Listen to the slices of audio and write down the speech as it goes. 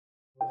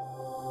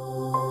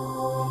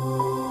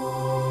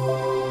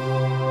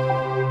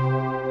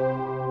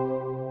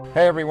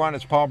Hey everyone,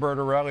 it's Paul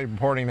Bertorelli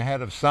reporting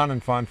ahead of Sun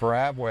and Fun for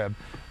Avweb.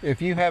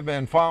 If you have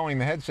been following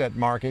the headset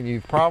market,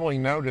 you've probably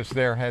noticed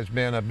there has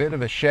been a bit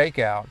of a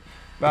shakeout.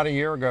 About a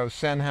year ago,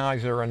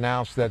 Sennheiser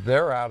announced that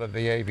they're out of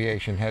the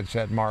aviation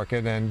headset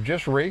market, and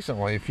just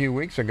recently, a few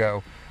weeks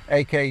ago,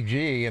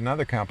 AKG,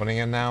 another company,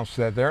 announced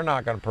that they're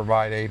not going to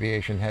provide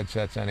aviation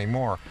headsets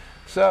anymore.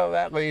 So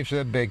that leaves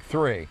the big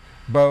three: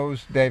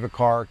 Bose, David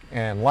Clark,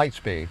 and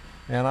LightSpeed.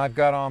 And I've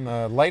got on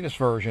the latest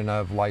version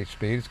of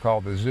LightSpeed. It's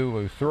called the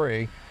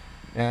Zulu3.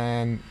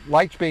 And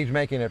LightSpeed's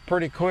making it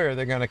pretty clear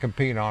they're going to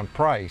compete on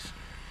price.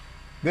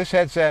 This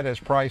headset is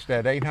priced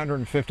at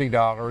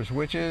 $850,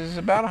 which is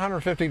about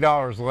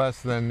 $150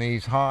 less than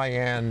these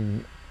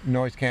high-end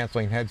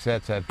noise-canceling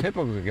headsets have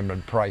typically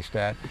been priced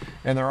at,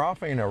 and they're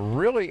offering a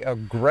really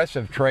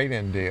aggressive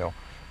trade-in deal.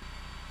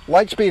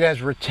 LightSpeed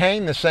has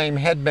retained the same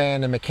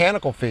headband and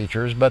mechanical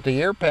features, but the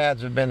ear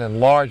pads have been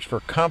enlarged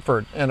for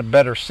comfort and a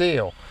better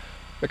seal.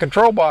 The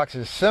control box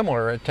is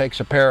similar. It takes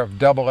a pair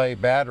of AA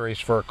batteries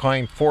for a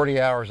claimed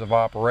 40 hours of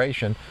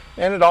operation,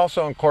 and it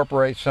also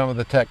incorporates some of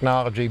the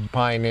technology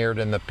pioneered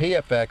in the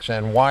PFX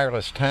and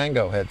wireless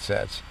Tango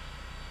headsets.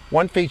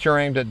 One feature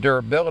aimed at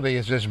durability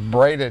is this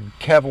braided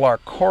Kevlar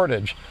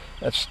cordage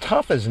that's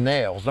tough as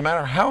nails. No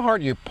matter how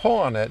hard you pull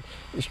on it,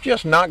 it's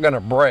just not going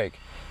to break.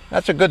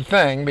 That's a good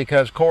thing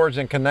because cords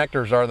and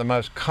connectors are the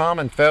most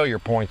common failure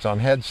points on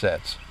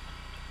headsets.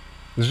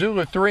 The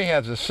Zulu3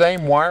 has the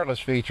same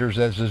wireless features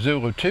as the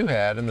Zulu2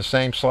 had and the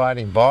same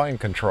sliding volume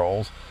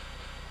controls.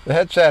 The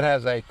headset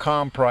has a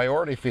calm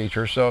priority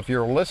feature, so if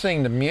you're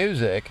listening to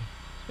music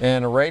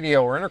and a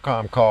radio or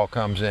intercom call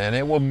comes in,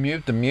 it will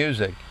mute the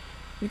music.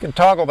 You can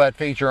toggle that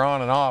feature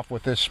on and off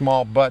with this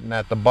small button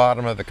at the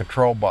bottom of the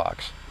control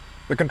box.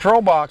 The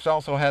control box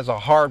also has a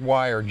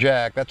hardwire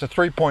jack. That's a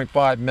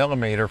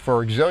 3.5mm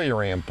for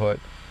auxiliary input.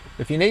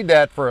 If you need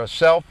that for a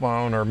cell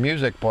phone or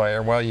music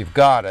player, well, you've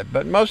got it,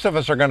 but most of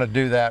us are going to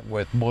do that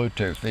with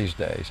Bluetooth these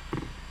days.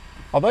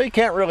 Although you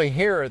can't really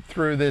hear it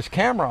through this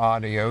camera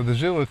audio, the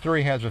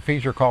Zulu3 has a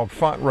feature called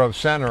front row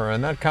center,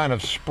 and that kind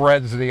of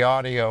spreads the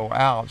audio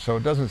out so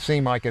it doesn't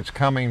seem like it's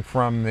coming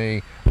from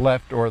the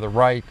left or the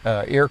right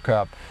ear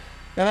cup.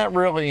 And that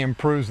really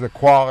improves the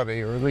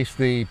quality, or at least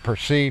the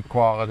perceived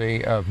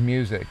quality, of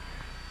music.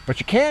 But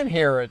you can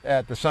hear it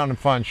at the Sun and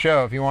Fun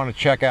show if you want to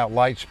check out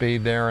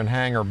LightSpeed there in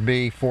Hangar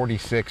B,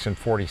 46 and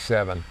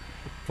 47.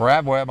 For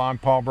Avweb, I'm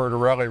Paul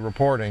Bertorelli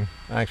reporting.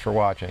 Thanks for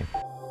watching.